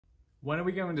When are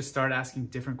we going to start asking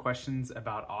different questions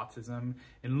about autism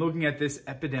and looking at this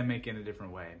epidemic in a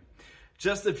different way?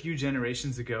 Just a few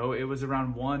generations ago, it was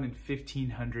around 1 in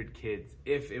 1,500 kids,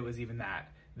 if it was even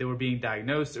that were being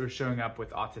diagnosed or showing up with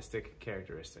autistic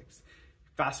characteristics.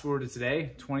 Fast forward to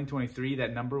today, 2023,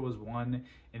 that number was 1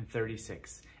 in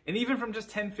 36. And even from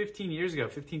just 10, 15 years ago,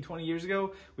 15, 20 years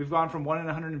ago, we've gone from 1 in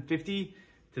 150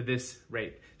 to this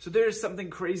rate. So there's something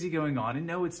crazy going on. And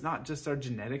no, it's not just our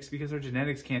genetics, because our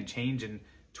genetics can't change in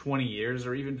 20 years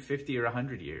or even 50 or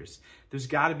 100 years. There's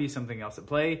got to be something else at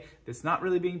play that's not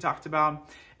really being talked about.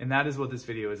 And that is what this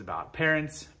video is about.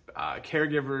 Parents,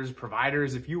 caregivers,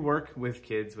 providers, if you work with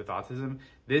kids with autism,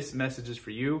 this message is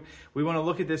for you. We want to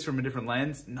look at this from a different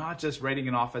lens, not just writing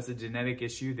it off as a genetic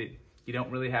issue that you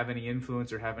don't really have any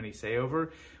influence or have any say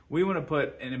over. We want to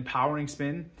put an empowering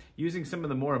spin using some of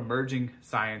the more emerging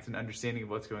science and understanding of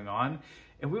what's going on.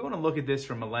 And we want to look at this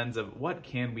from a lens of what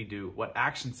can we do? What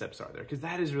action steps are there? Because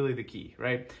that is really the key,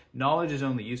 right? Knowledge is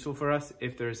only useful for us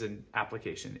if there's an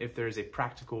application, if there's a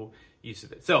practical use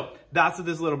of it. So that's what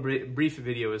this little brief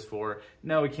video is for.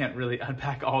 No, we can't really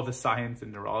unpack all the science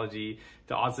and neurology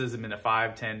to autism in a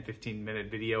 5, 10,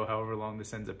 15-minute video, however long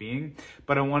this ends up being.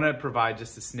 But I want to provide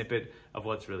just a snippet of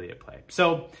what's really at play.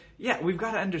 So yeah, we've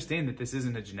got to understand that this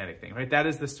isn't a genetic thing, right? That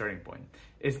is the starting point.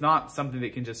 It's not something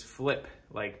that can just flip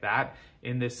like that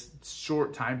in this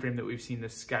short time frame that we've seen the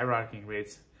skyrocketing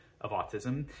rates of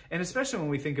autism. And especially when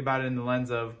we think about it in the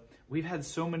lens of we've had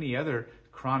so many other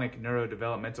chronic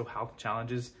neurodevelopmental health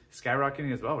challenges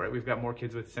skyrocketing as well, right? We've got more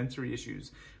kids with sensory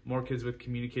issues, more kids with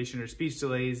communication or speech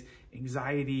delays,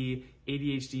 anxiety,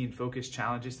 ADHD, and focus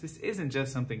challenges. This isn't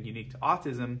just something unique to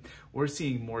autism. We're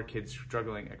seeing more kids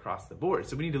struggling across the board.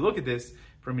 So we need to look at this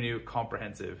from a new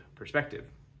comprehensive perspective.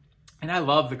 And I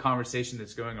love the conversation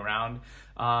that's going around.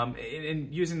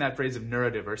 And using that phrase of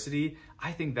neurodiversity,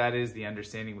 I think that is the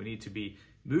understanding we need to be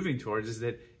moving towards, is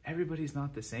that everybody's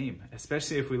not the same,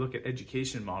 especially if we look at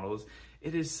education models.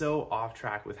 It is so off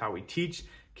track with how we teach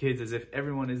kids, as if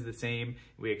everyone is the same.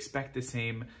 We expect the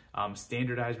same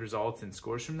standardized results and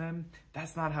scores from them.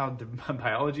 That's not how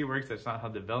biology works. That's not how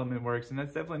development works. And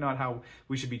that's definitely not how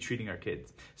we should be treating our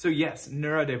kids. So yes,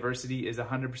 neurodiversity is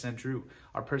 100% true.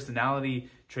 Our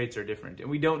personality traits are different, and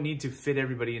we don't need to fit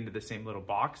everybody into the same little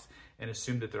box and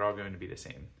assume that they're all going to be the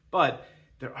same. But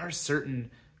there are certain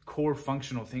core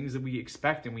functional things that we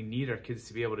expect and we need our kids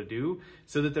to be able to do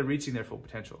so that they're reaching their full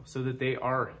potential, so that they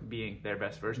are being their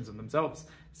best versions of themselves.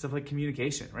 Stuff like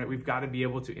communication, right? We've got to be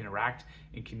able to interact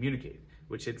and communicate,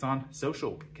 which hits on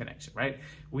social connection, right?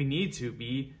 We need to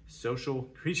be social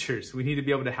creatures. We need to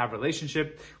be able to have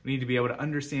relationship. We need to be able to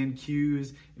understand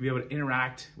cues and be able to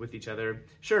interact with each other.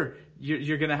 Sure,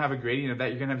 you're going to have a gradient of that.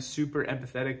 You're going to have super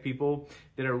empathetic people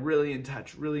that are really in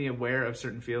touch, really aware of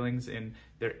certain feelings, and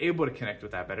they're able to connect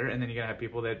with that better. And then you're going to have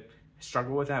people that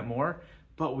struggle with that more,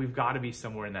 but we've got to be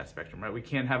somewhere in that spectrum, right? We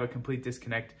can't have a complete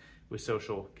disconnect with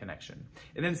social connection.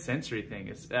 And then sensory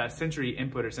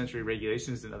input or sensory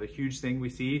regulation is another huge thing we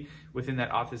see within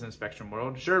that autism spectrum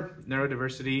world. Sure,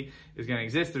 neurodiversity is going to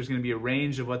exist. There's going to be a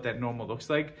range of what that normal looks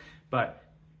like, but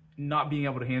not being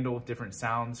able to handle different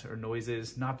sounds or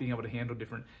noises, not being able to handle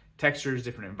different textures,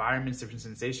 different environments, different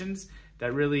sensations,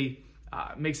 that really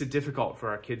makes it difficult for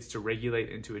our kids to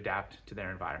regulate and to adapt to their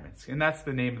environments. And that's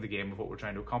the name of the game of what we're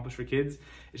trying to accomplish for kids,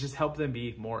 is just help them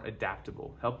be more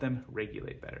adaptable, help them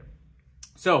regulate better.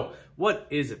 So what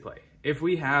is at play? If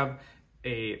we have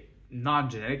a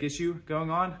non-genetic issue going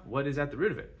on, what is at the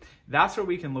root of it? That's where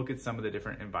we can look at some of the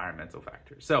different environmental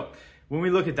factors. So when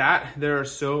we look at that, there are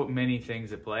so many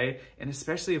things at play, and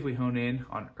especially if we hone in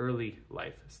on early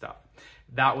life stuff.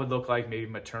 That would look like maybe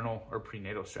maternal or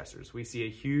prenatal stressors. We see a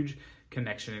huge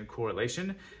connection and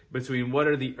correlation between what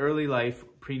are the early life,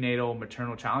 prenatal,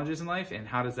 maternal challenges in life, and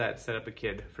how does that set up a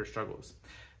kid for struggles.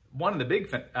 One of the big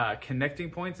connecting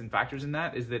points and factors in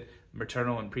that is that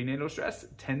maternal and prenatal stress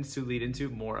tends to lead into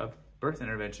more of birth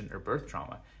intervention or birth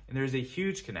trauma. And there's a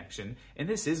huge connection. And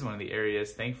this is one of the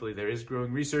areas, thankfully, there is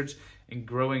growing research and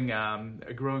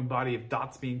a growing body of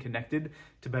dots being connected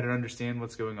to better understand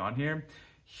what's going on here.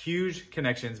 Huge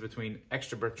connections between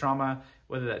extra birth trauma,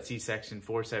 whether that's C-section,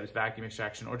 forceps, vacuum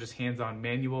extraction, or just hands-on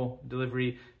manual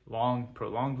delivery, long,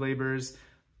 prolonged labors.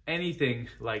 Anything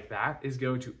like that is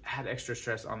going to add extra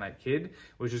stress on that kid,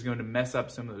 which is going to mess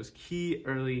up some of those key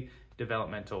early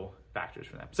developmental factors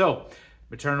for them. So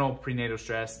maternal, prenatal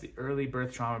stress, the early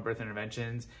birth trauma, birth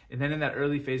interventions, and then in that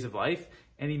early phase of life,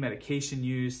 any medication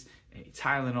use, any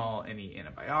Tylenol, any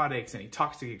antibiotics, any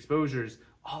toxic exposures,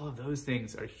 All of those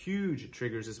things are huge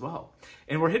triggers as well.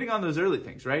 And we're hitting on those early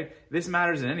things, right? This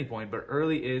matters at any point, but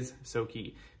early is so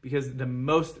key because the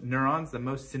most neurons, the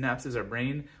most synapses our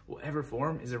brain will ever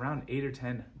form is around 8 or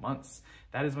 10 months.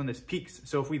 That is when this peaks.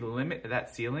 So if we limit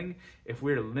that ceiling, if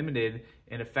we're limited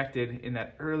and affected in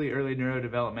that early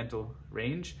neurodevelopmental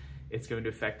range, it's going to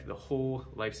affect the whole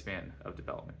lifespan of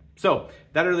development. So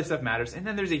that early stuff matters. And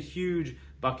then there's a huge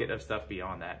bucket of stuff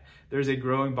beyond that. There's a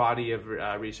growing body of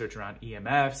research around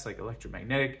EMFs, like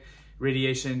electromagnetic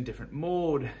radiation, different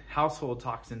mold, household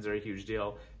toxins are a huge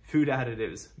deal. Food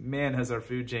additives, man, has our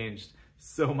food changed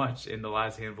so much in the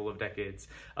last handful of decades.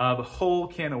 A whole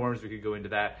can of worms we could go into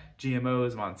that.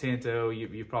 GMOs, Monsanto,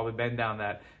 you've probably been down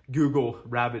that Google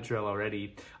rabbit trail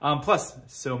already. Plus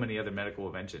so many other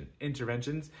medical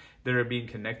interventions that are being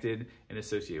connected and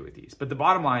associated with these. But the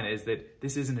bottom line is that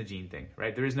this isn't a gene thing,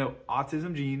 right? There is no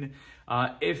autism gene.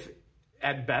 If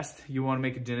at best you want to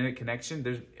make a genetic connection,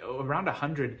 there's around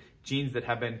 100 genes that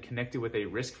have been connected with a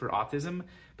risk for autism,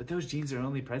 but those genes are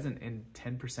only present in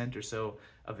 10% or so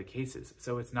of the cases.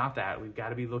 So it's not that. We've got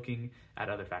to be looking at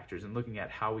other factors and looking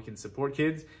at how we can support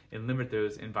kids and limit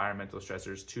those environmental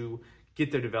stressors to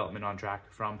get their development on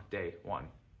track from day one.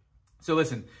 So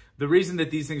listen, the reason that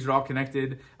these things are all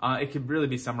connected, it could really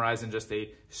be summarized in just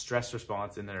a stress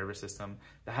response in the nervous system.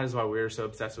 That is why we're so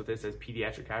obsessed with this as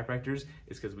pediatric chiropractors,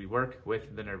 is because we work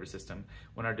with the nervous system.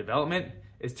 When our development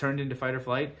is turned into fight or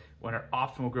flight, when our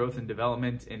optimal growth and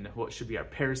development in what should be our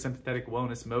parasympathetic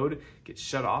wellness mode gets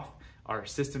shut off, our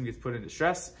system gets put into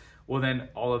stress, well then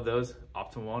all of those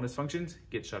optimal wellness functions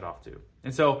get shut off too.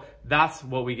 And so that's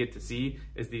what we get to see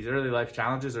is these early life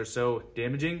challenges are so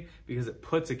damaging because it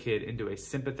puts a kid into a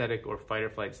sympathetic or fight or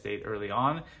flight state early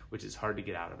on, which is hard to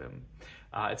get out of him.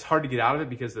 It's hard to get out of it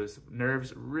because those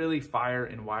nerves really fire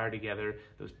and wire together.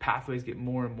 Those pathways get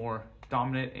more and more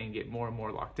dominant and get more and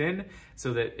more locked in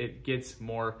so that it gets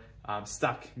more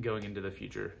stuck going into the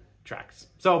future tracks.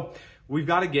 So we've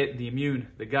got to get the immune,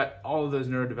 the gut, all of those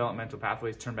neurodevelopmental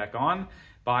pathways turned back on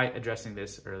by addressing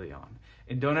this early on.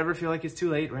 And don't ever feel like it's too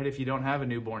late, right? If you don't have a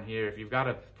newborn here, if you've got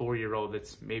a 4-year-old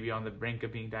that's maybe on the brink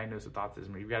of being diagnosed with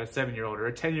autism, or you've got a 7-year-old or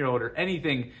a 10-year-old or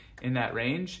anything in that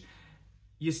range,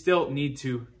 you still need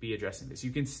to be addressing this.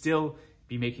 You can still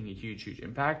be making a huge, huge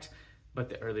impact, but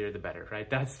the earlier the better, right?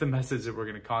 That's the message that we're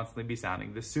going to constantly be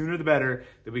sounding. The sooner the better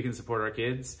that we can support our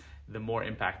kids, the more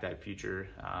impact that future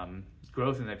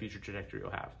growth and that future trajectory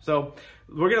will have. So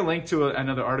we're going to link to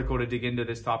another article to dig into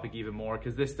this topic even more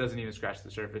because this doesn't even scratch the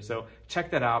surface. So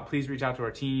check that out. Please reach out to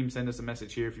our team. Send us a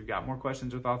message here if you've got more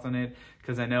questions or thoughts on it,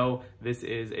 because I know this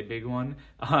is a big one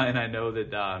and I know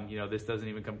that this doesn't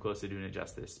even come close to doing it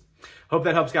justice. Hope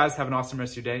that helps, guys. Have an awesome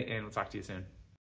rest of your day, and we'll talk to you soon.